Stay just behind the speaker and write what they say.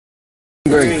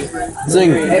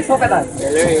Sing. I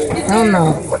don't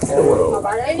know.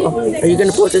 Are you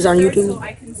gonna post this on YouTube?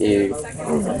 Yeah.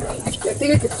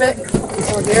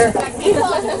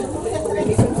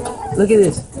 Look at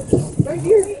this.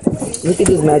 Look at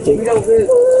this magic.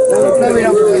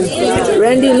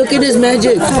 Randy, look at this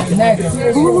magic.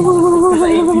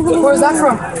 Where's that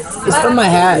from? It's from my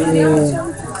hat.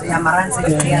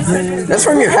 That's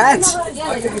from your hat.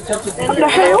 What the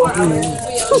hell?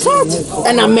 What's that?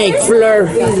 And I make fleur.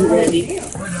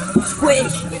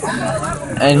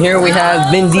 And here we have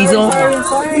Vin Diesel.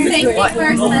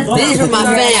 These are my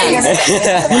fans.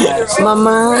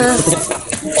 Mamá.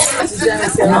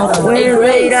 No puedo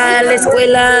ir a la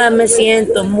escuela, me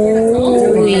siento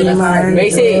muy mal.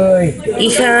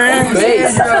 Hija,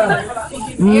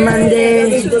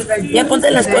 mande. Ya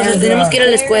ponte las cosas, tenemos que ir a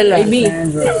la escuela.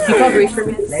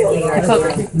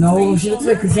 No, she looks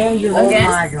like Cassandra. Oh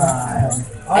my god.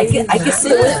 I can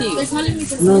sit with you.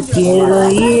 No quiero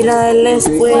ir a la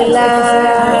escuela.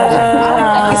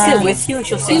 I can sit with you and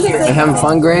she'll sit here. You having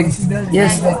fun, Greg?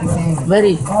 Yes,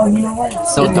 very.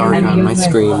 So dark on my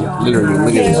screen. Literally,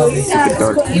 look at this. It's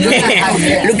dark.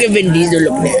 Look at Vin Diesel,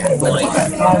 look at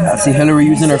I see Hillary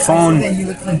using her phone.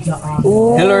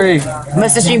 Hillary,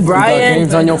 messaging you got Brian.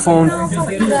 games on your phone. Let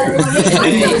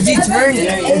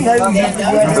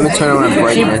me turn on my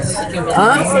brightness.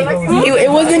 Huh? It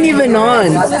wasn't even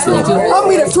on. I'll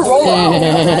meet a fruit roll.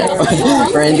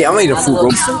 Randy, I'm gonna eat a fruit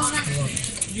roll.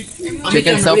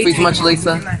 Chicken selfies much,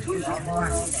 Lisa?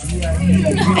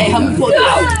 Hey, help me pull it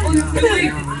out.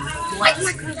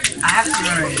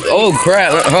 Oh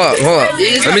crap! Hold up.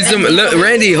 Let me zoom. Look,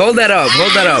 Randy, hold that up.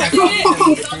 Hold that up.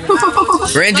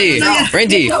 Randy,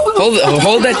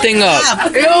 hold that thing up.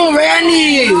 Yo,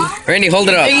 Randy. Randy, hold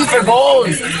it up. Thank you for gold.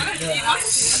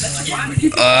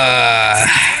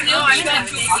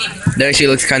 That actually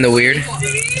looks kind of weird.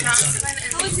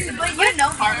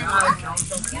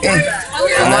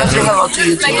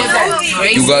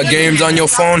 You got games on your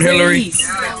phone, Hillary?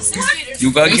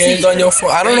 You got games on your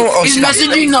phone? I don't know. Oh, He's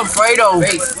messaging Alfredo.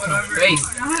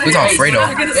 Who's Alfredo?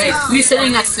 Who you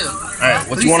sitting next to? Alright,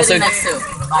 what you want to say? I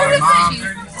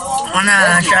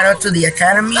wanna shout out to the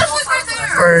Academy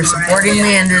for supporting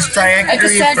me in this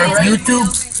trajectory for YouTube.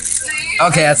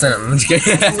 Okay, that's it. I'm just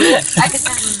kidding.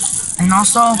 And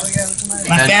also,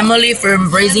 my family for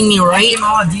embracing me right.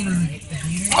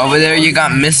 Over there, you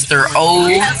got Mr. O.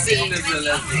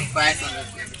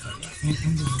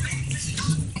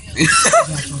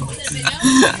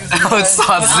 Oh,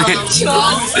 sausage. I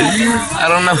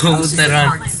don't know who's that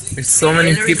on. There's so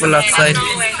many people outside.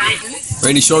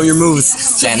 Ready, show your moves.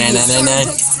 It's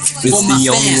the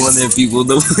only one that people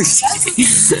know.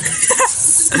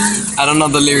 I don't know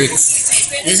the lyrics.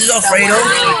 This is Alfredo.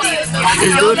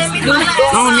 This dude.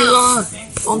 No, nigga.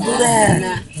 Don't do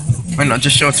that. Wait, no,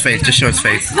 just show its face. Just show its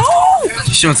face.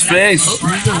 Just show its face.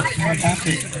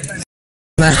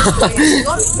 That's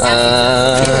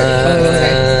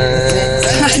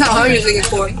not how you're singing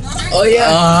for. Oh,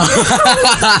 yeah.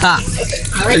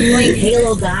 I like playing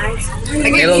Halo, guys.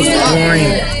 Halo's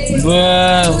boring.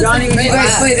 Wow. Johnny, you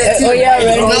guys played that too. Oh, yeah,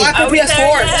 right. No, I play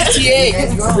PS4.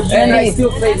 GTA. And I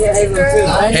still play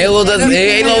Halo too.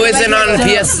 Halo isn't on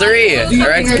PS3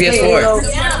 or PS4.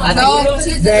 No.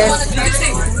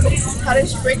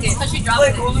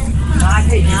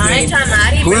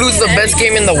 Hulu's the best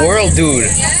game in the world, dude.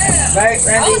 Right,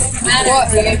 Randy? What?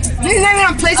 This is not even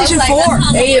on PlayStation 4.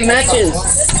 Hey, it matches.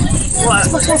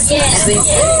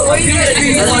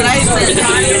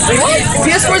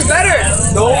 PS4 is better.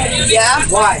 No. Yeah.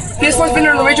 Why? PS4 has been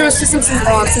an original system since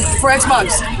for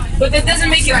Xbox. But that doesn't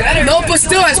make it better. No, but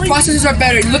still, its processors are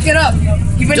better. Look it up.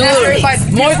 Even Dude,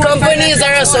 more companies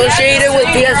are associated with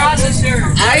PS.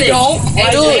 I don't.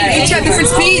 Dude, Each have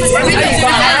different speeds.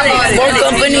 more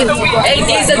companies. 8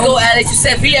 days ago, Alex, you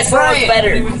said PS4 was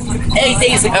better. 8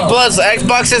 days ago. And plus,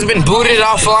 Xbox has been booted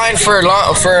offline for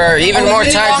even more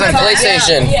times than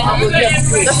PlayStation.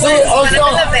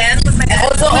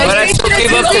 But I still keep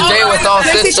up to date with all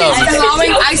systems.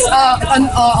 Allowing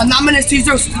anonymous to use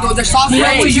their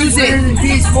software to use it.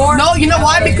 No, you know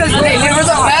why? Because we were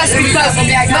the best. Because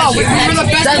we were the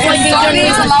best. That's why Sony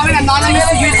is allowing anonymous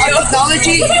to use our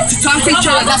technology to talk to each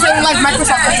other. That's why we like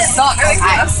Microsoft. It sucks.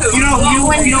 You know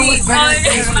what's better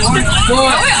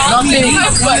than nothing.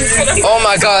 Oh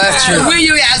my god, that's true.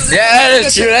 Yeah, that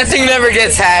is true. That thing never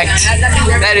gets hacked.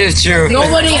 That is true.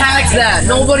 Nobody hacks that.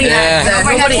 Nobody hacks that.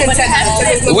 Nobody.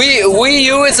 Wii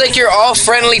U is like your all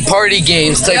friendly party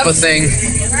games type of thing.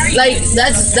 Like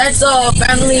that's a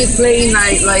family play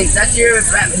night. Like that's your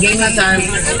gaming time.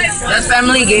 That's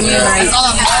family gaming night. That's all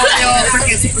of Mario,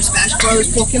 freaking Super Smash Bros,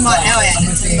 Pokemon, hell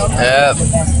yeah. Yep.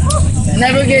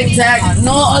 Never get tagged.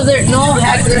 No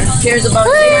hacker cares about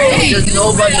it. Just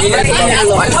nobody cares about it.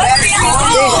 What?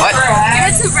 Give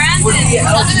it to Brandon.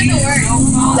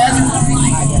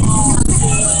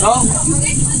 Tell them it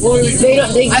works.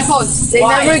 They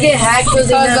never get hacked because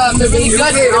they never I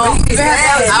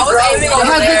was aiming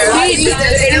over there.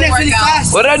 Internet really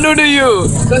fast. What I do to you?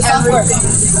 Good software.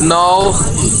 No.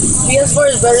 PS4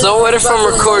 is better. So what if I'm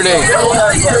recording?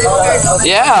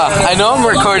 Yeah, I know I'm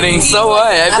recording. So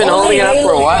what? I've been holding it up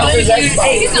for a while.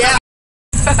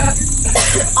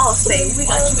 I'll say, we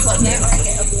got you plugged in.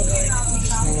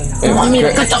 I mean,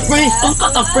 cut the fringe. Don't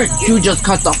cut the fringe. You just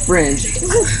cut the fringe.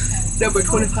 Number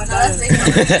 25.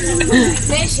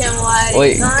 Nationwide.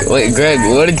 Wait, Greg,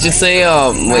 what did you say?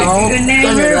 Wait.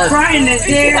 Brian is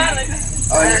there.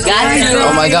 Got you.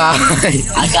 Oh my God.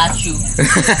 I got you. What's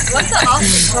the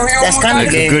awesome? That's kind of Like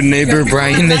a gay. good neighbor,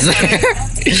 Brian is there.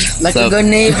 Like So- a good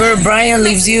neighbor, Brian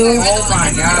leaves you.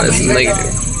 That's like,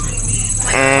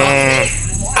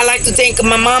 I like to thank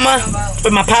my mama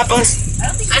for my papas.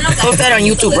 Post that on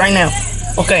YouTube right now.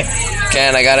 Okay.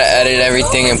 Ken, I gotta edit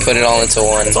everything and put it all into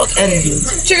one. Fuck editing.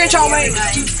 Chicken chow mein.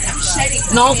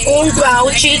 No kung pao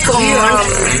chicken.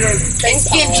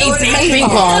 Kimchi ping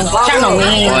pong. Channel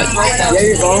wing. What?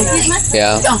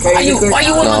 Yeah. Why you with my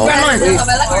No. grandma?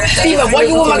 Steven, why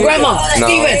you with my grandma? No.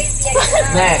 Steven.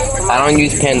 I don't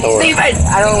use Pandora. Steven.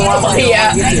 I don't want to.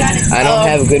 Yeah. I don't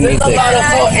have good There's a music. lot of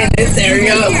fault in this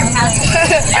area.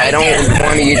 I don't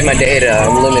want to use my data.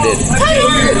 I'm limited.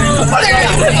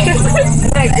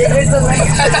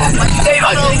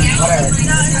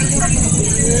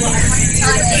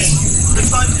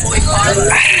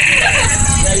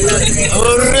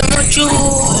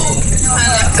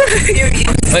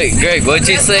 Wait, Greg, what'd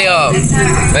you say?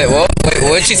 Wait,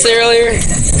 what'd you say earlier?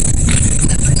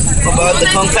 About the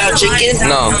kung pao chicken?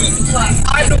 No.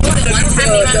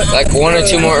 Like one or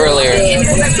two more earlier.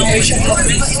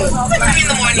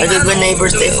 Like a good neighbor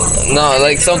thing. No,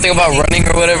 like something about running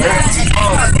or whatever.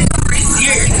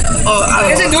 Oh,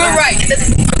 I said do it right.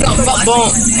 Boom.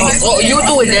 Oh, you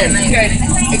do it then.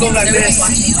 It goes like this.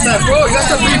 Like, bro, you got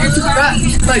to be too fat.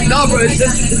 Like, no, bro, it's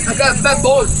just, I got fat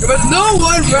bones. But no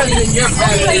one runs in your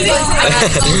family.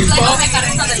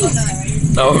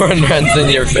 No one runs in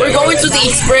your face. We're going to the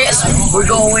Express. We're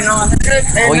going on.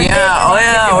 Oh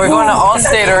yeah, we're going to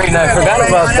Allstate Arena. I forgot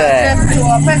about that.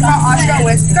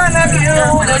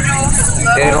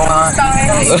 They don't want.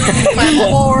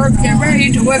 Get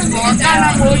ready to explore.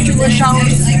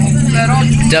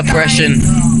 Depression.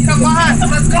 Come on,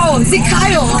 let's go. See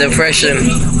Kyle. Depression.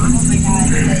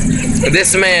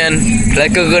 This man,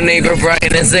 like a good neighbor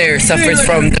Brian is there, suffers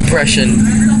from depression.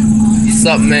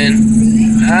 Sup, man?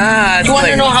 It's You want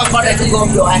to like, know how far I can go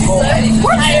with your asshole?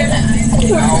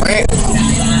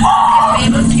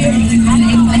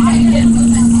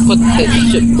 put that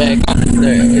shit back on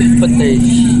there. Put that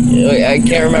shit. I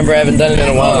can't remember. I haven't done it in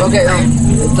a while. Okay,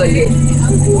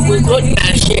 put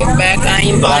that shit back. I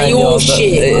ain't buying your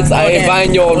shit. I ain't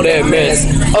buying your damn mess.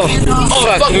 Oh,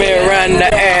 fuck me around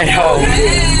the asshole.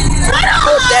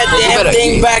 Put that damn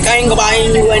thing back. I ain't gonna buy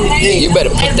you anything. You better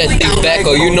put that thing back,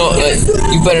 or you know,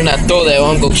 you better not throw that.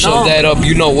 I'm gonna shove that up.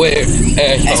 You know where,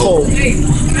 asshole.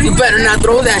 You better not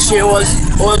throw that shit.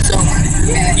 Also,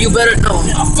 you better know.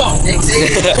 Fuck.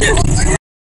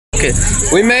 Okay,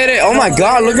 we made it. Oh my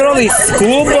God! Look at all these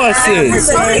school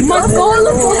buses.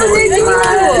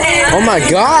 Oh my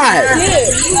God!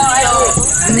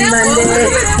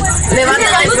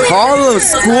 All those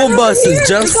school buses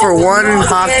just for one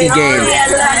hockey game.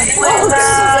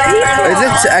 Is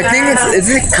it? I think it's. Is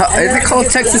it called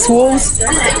Texas Wolves?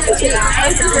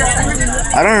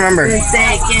 I don't remember.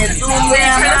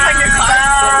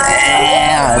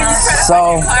 Yeah.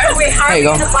 So there you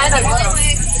go.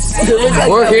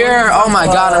 We're here. Oh my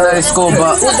God! Another school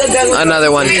bus.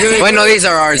 Another one. Wait, no, these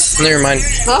are ours. Never mind.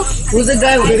 Huh? Who's the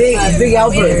guy with Big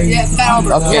Albert? Yeah, fat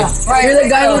Albert. Okay. You're the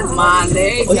guy with my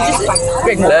leg.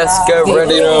 Let's get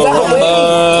ready to rumble.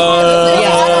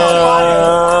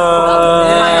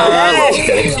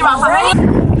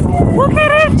 Look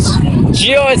at it.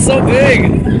 Gio, it's so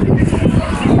big.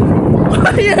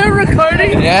 You're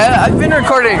recording? Yeah, I've been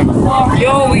recording.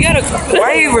 Yo, we gotta.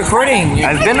 Why are you recording?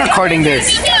 I've been recording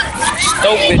this.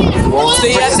 Stupid. So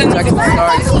you have to check the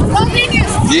stars.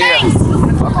 Yeah.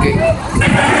 Okay.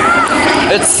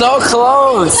 It's so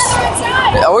close.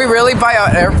 Are we really by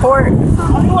an airport?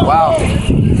 Wow.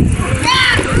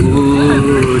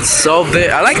 Ooh, it's so big.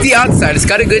 I like the outside. It's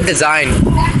got a good design.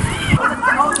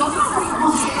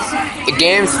 The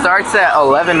game starts at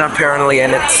 11 apparently,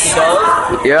 and it's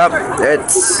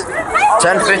it's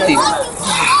 10:50.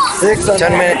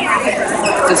 10 minutes.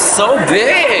 It's so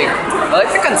big. I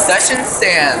like the concession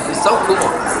stands. It's so cool.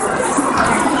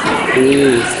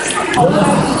 Ooh.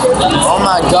 Oh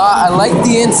my god, I like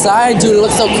the inside, dude. It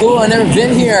looks so cool. I've never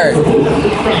been here.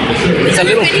 It's a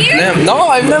little limb. No,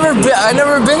 I've never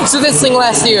been to this thing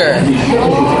last year.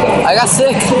 I got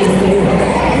sick.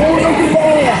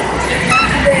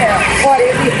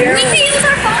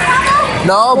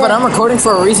 No, but I'm recording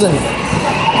for a reason.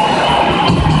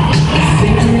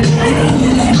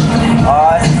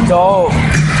 It's dope.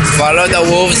 Follow the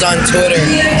Wolves on Twitter.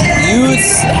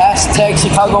 Use hashtag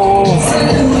Chicago Wolves.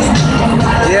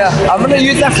 Yeah, I'm gonna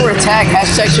use that for a tag.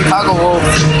 Hashtag Chicago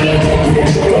Wolves.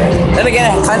 Then again,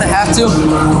 I kind of have to.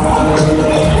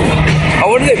 Oh,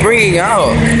 what are they bringing out?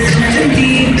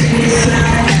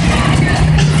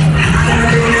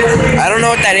 I don't know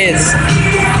what that is.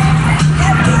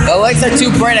 The lights are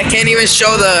too bright. I can't even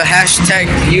show the hashtag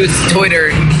use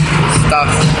Twitter stuff.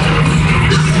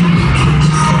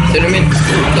 You know what I mean?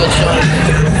 Don't show it.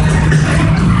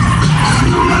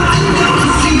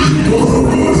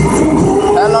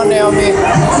 Hello, Naomi.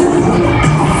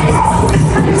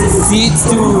 Feeds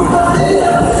dude.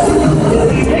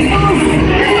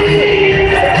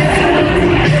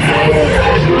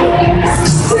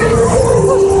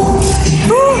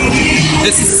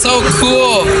 This is so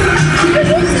cool.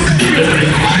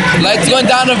 Lights went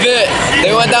down a bit.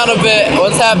 They went down a bit.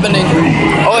 What's happening?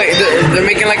 Oh wait, they're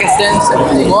making like a stand.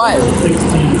 What?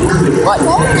 What?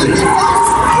 Okay.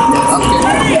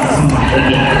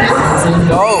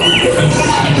 Dope.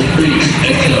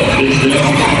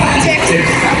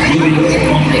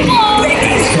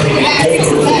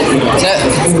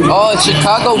 Oh, it's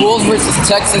Chicago Wolves versus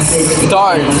Texas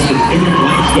Stars.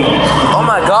 Oh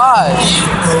my gosh.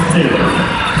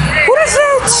 What is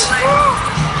it?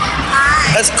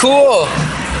 That's cool.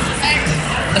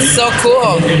 That's so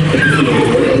cool.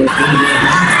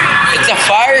 It's a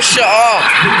fire show. Oh,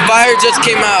 fire just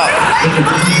came out.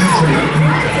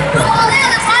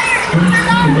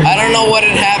 I don't know what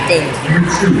had happened.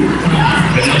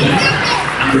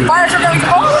 Fire show goes.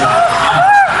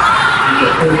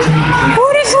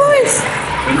 What is this?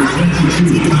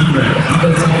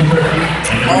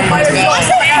 Oh my god.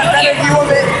 Better view of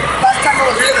it. Last time it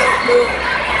was really cool.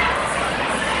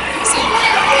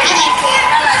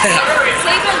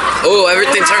 Oh,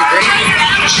 everything turned green.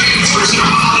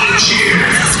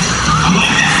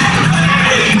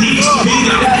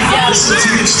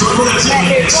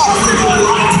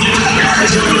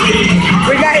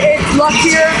 We got it luck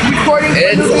here recording.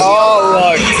 It's all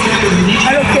luck.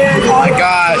 I don't care. Oh my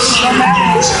gosh.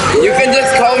 You can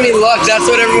just call me Luck. That's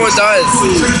what everyone does.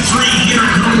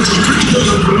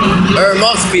 Or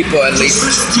most people, at least.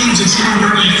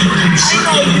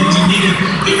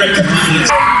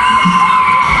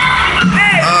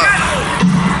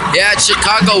 Yeah, it's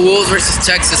Chicago Wolves versus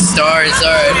Texas Stars.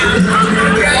 Alright.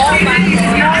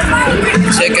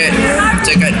 Ticket.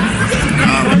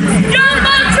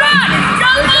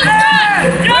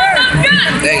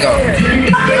 There you go.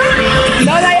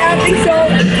 No, I don't think so.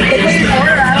 The play in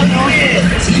order, I don't know.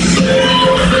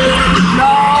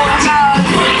 No,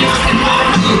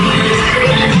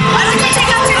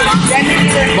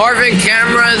 Marvin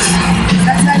cameras.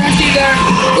 that's not us either.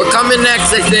 We're coming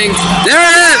next, I think. There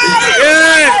it is!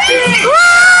 Yeah!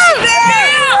 Woo!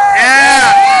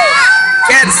 Yeah!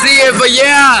 Can't see it, but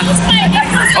yeah!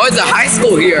 Oh, it's a high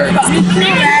school here.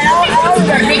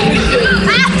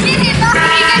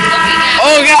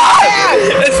 Oh god!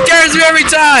 It scares me every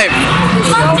time!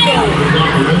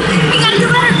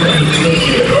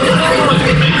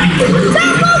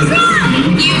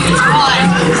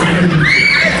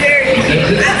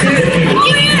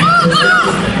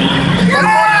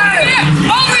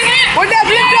 Where'd that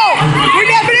flip go? Where'd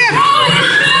that flip?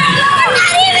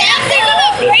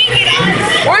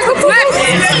 Where's the flip?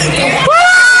 Woo!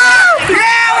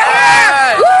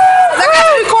 Yeah! That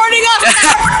guy's recording us!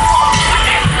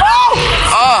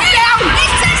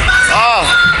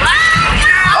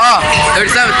 Oh,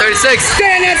 37, 36,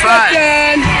 5,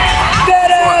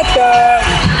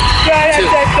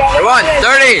 1,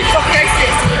 30.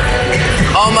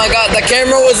 Oh my god, the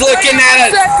camera was looking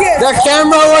at us. The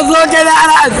camera was looking at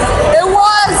us. It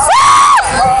was!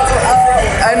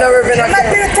 I've never been on It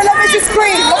might be camera. a television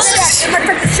screen. Look at that. It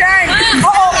might be shine.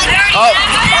 Uh-oh. Oh,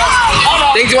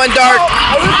 things went dark.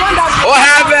 What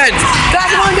happened?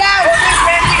 That's one down.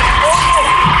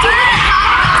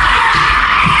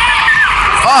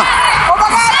 Oh, Oh my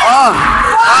god. oh,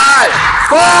 5,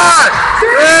 4,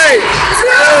 3,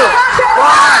 2,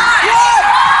 1.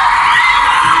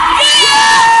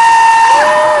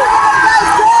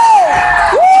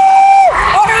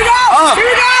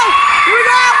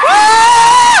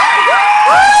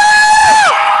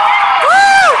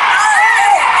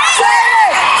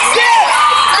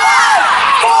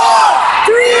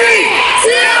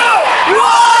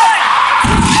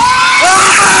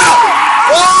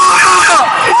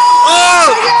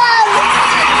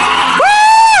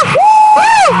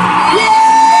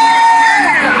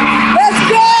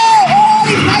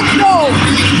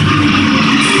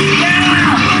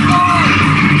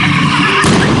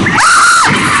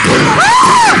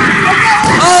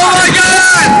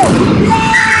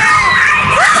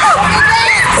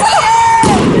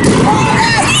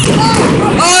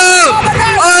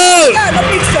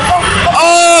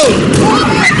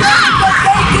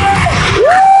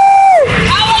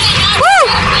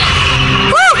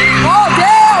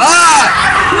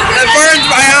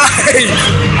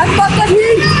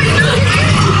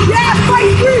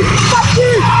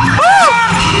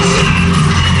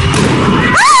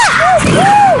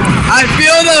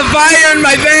 Fire in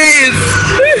my veins!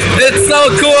 It's so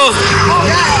cool!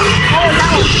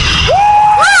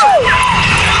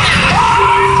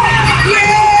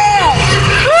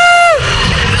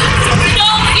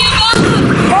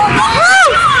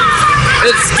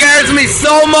 It scares me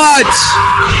so much!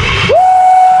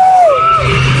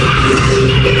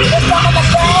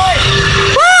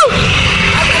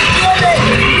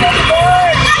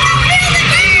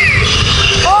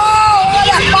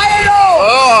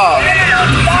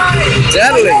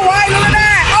 Deadly. Look at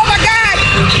that. Oh my God.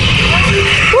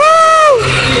 Woo!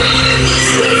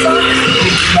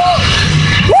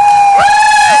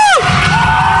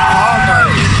 Oh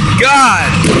my God.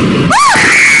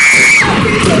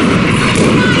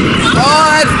 Oh,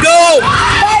 that's dope.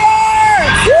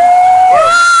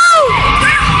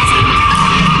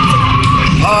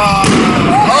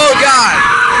 Oh God.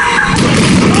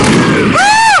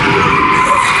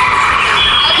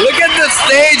 Look at the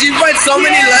stage. You find so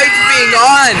many lights being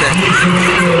on.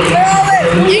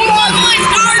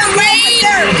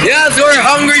 Yes, we're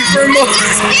hungry for more.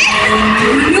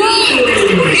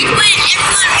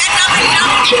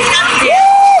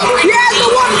 Yeah, the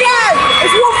one guy.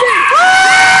 It's Wolfie.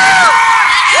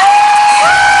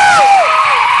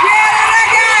 Yeah, that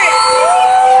guy.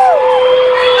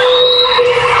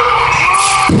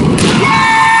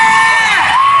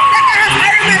 That guy has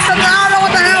Iron Man something. I don't know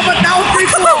what the hell, but that was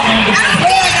pretty cool.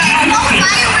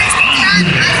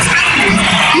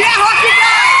 Yeah, hockey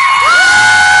guy.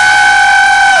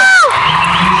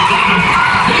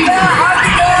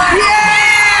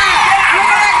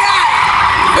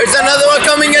 There's another one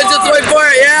coming in, just wait for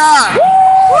it, yeah!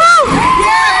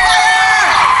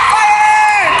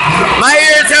 My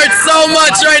ears hurt so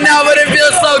much right now, but it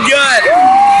feels so good!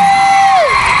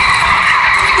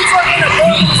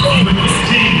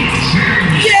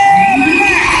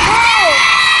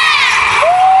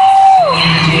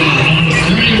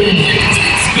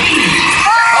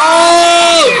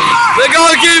 Oh! The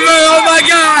goalkeeper, oh my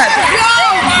God!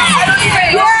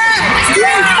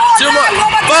 Two more.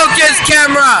 Focus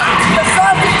camera!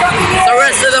 The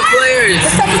rest of the players.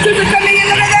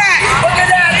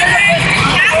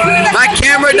 My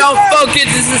camera don't focus,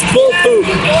 this is bull poop.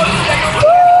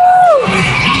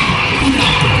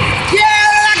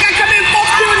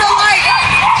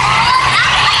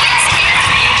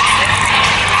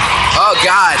 Oh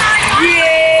God.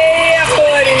 Yeah,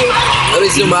 buddy. Let me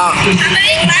zoom out.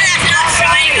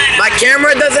 My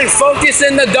camera doesn't focus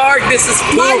in the dark, this is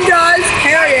Mine poop. does.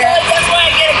 Hell yeah.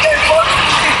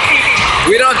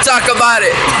 We don't talk about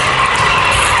it.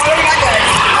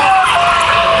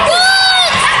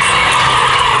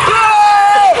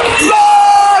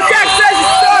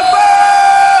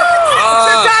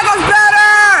 Chicago's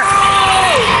better!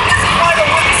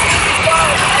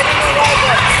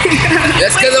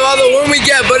 That's because of all the wind we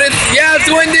get, but it's, yeah, it's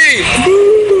windy.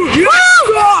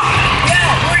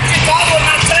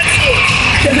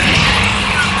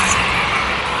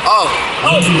 Oh.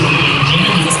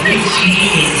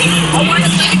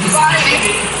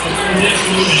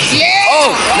 Yeah!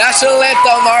 Oh, national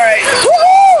anthem, alright. Woo!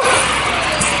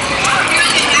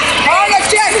 Oh, let's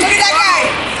check. Look at that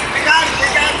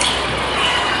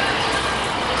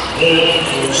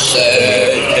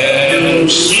Second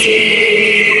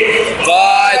sheep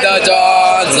by the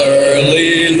dawn's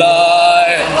early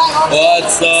light.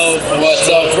 What's the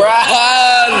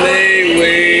Bradley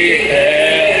we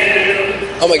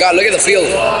have? Oh my God, look at the field.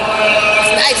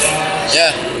 Nice.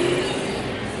 Yeah.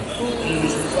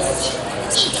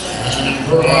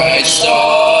 Bright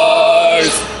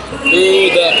stars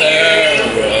Through the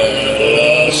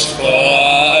perilous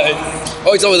fight.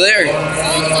 Oh, he's over there.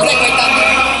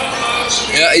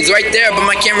 Yeah, he's right there, but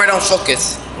my camera don't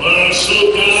focus.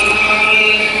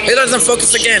 It doesn't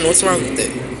focus again. What's wrong with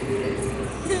it?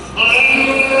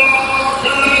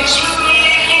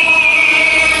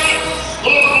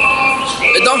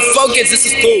 It don't focus. This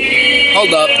is poop.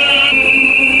 Hold up.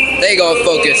 There you go.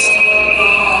 Focus.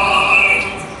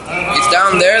 It's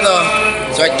down there though.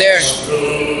 It's right there.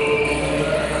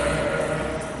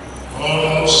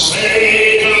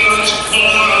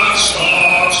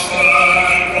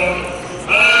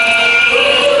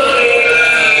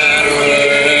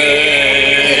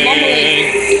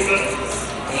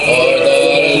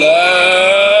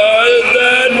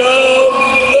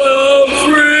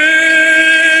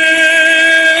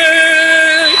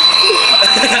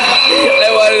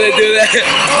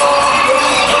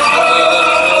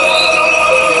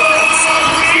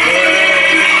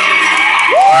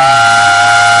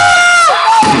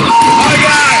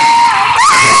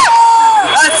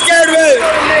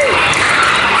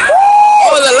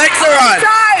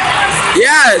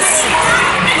 Yes!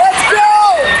 Let's go!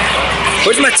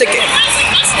 Where's my ticket?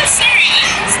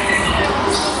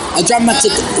 I dropped my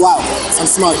ticket. Wow, I'm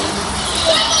smart.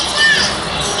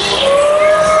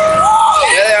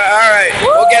 Yeah, alright.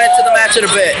 We'll get into the match in a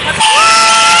bit. Too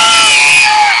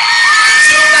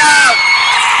loud!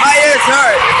 My ears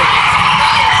hurt.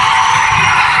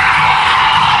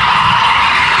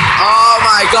 Oh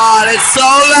my god, it's so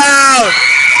loud!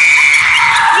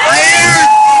 My ears!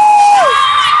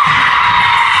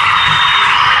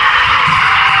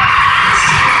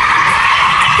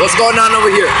 What's going on over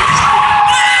here?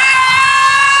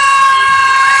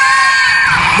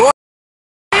 More?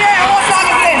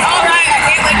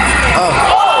 Oh.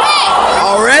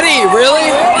 Already?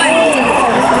 Really?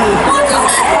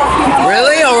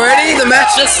 Really? Already? The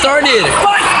match just started.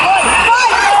 Fight!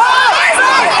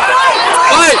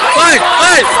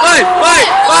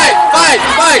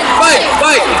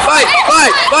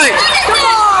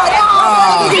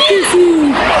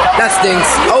 That stinks.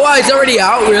 Oh wow, he's already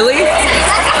out? Really?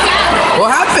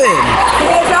 What happened?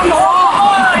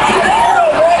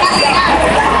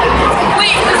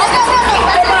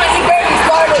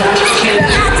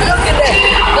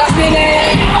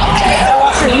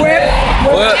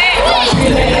 What?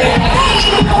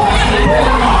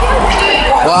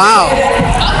 Wow.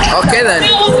 Okay then.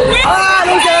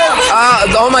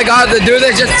 Oh my god, the dude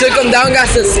that just took him down got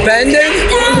suspended?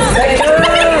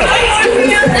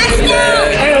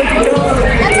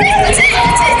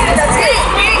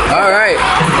 Alright.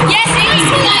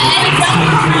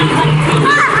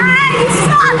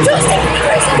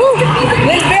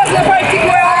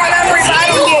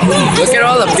 Look at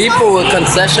all the people with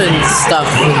concession stuff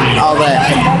and all that.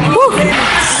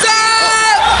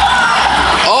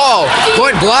 Oh,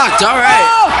 point blocked, alright.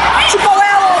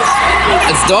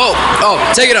 It's dope. Oh,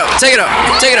 take it up, take it up,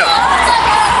 take it up.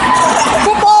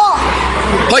 Football!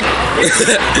 Like,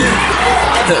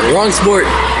 wrong sport.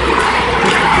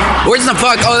 Where's the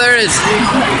puck? Oh, there it is.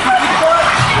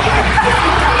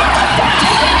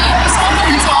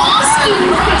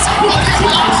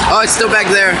 Oh, it's still back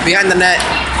there, behind the net.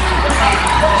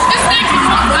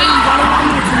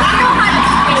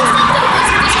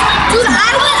 Dude,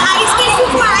 I went ice skating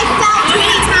before. I fell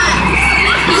 20 times.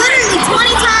 Literally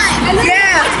 20 times.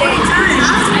 Yeah! 20 times.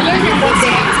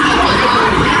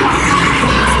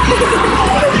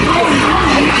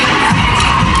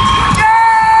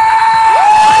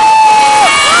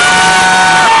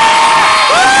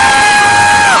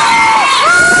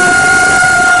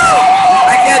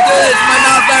 I can't do this, my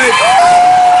mouth hurts.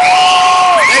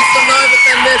 Make some noise, but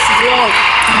then this is wrong.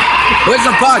 Where's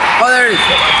the puck? Oh, there it is.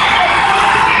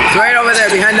 It's right over there,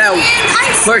 behind that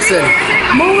person.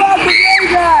 Move up the way,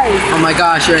 guys! Oh my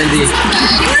gosh, Randy.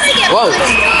 Whoa.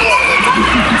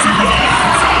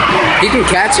 He can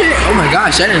catch it? Oh my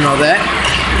gosh, I didn't know that.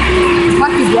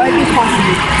 Hockey, right? It's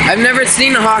possible. I've never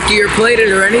seen a hockey or played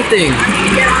it or anything.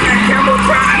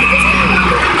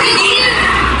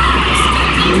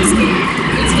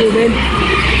 Let's go, man.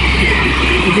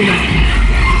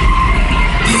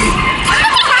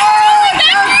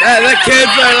 Yeah, the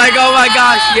kids are like, oh my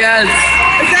gosh, yes.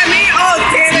 Is that me? Oh,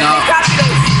 damn it. No.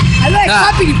 I like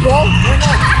copy, bro.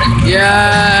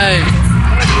 Yay.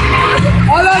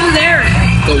 All over there.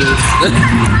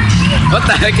 What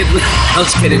the heck is this? I was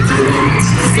kidding.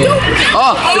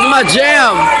 Oh, this is my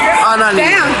jam. Oh, no, no.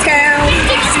 Downtown.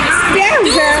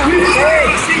 Downtown.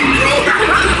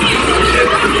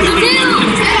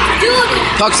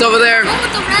 Puck's over there.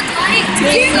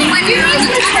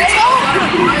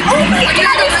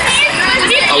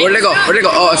 Oh, where'd it go? Where'd it go?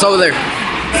 Oh, it's over there.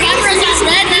 Camera got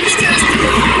red next to us.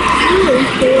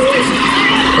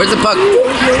 Where's the puck?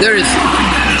 There it is.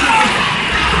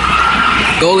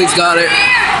 Goalie's got it.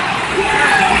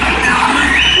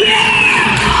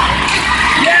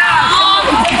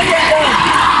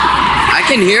 I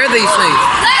can hear these things.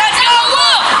 Let's go,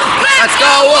 Wolf! Let's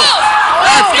go, Wolf!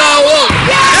 Let's go, Wolf!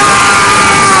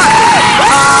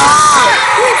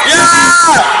 Yeah!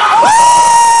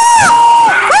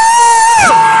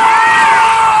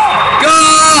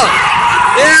 Goal!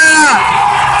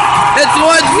 Yeah! It's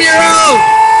 1-0!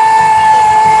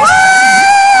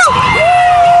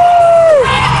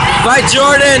 By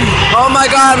Jordan! Oh my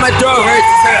god, my throat hurts.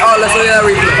 Oh, let's look at that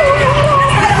replay.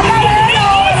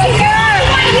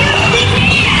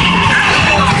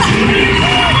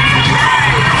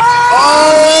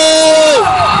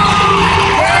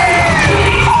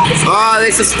 Oh,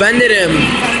 they suspended him.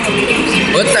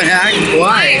 What the heck?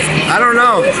 Why? I don't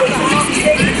know.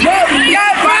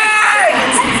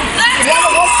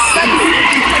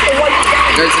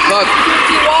 There's the puck.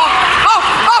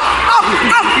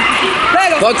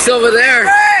 Puck's over there.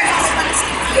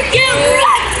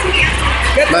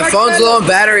 My phone's low on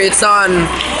battery. It's on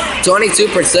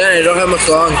 22%. I don't have much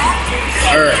long.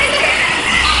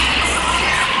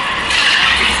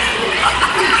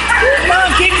 Come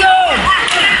on, keep going.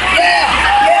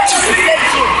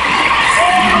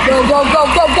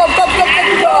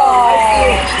 Go.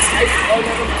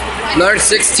 Another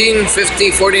 16,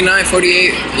 50, 49,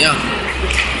 48. Yeah.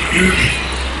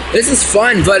 This is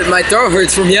fun, but my throat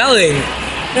hurts from yelling.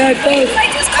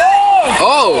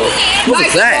 Oh, what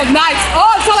was that? Nice.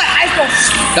 Oh, it's all like ice cream.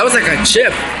 That was like a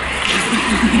chip.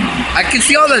 I can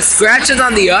see all the scratches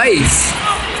on the ice.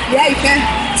 Yeah, you can.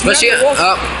 Especially,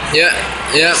 yeah,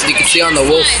 you can see on the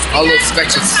wolf, all those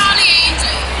scratches.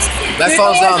 My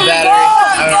phone's on battery.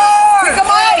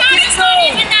 Come on.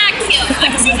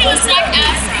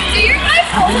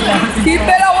 Keep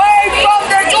it away from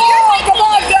the goal. Come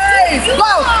on, guys.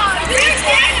 Go.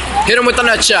 Hit him with the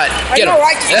nut shot. Get him.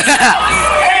 Right.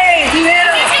 Hey, you hit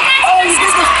him. Oh, you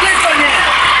did the split on him.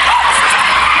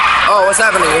 Oh, what's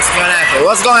happening? What's gonna happen?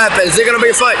 What's gonna happen? Is it gonna be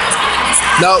a fight?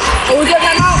 No. Oh, we got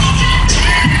that out.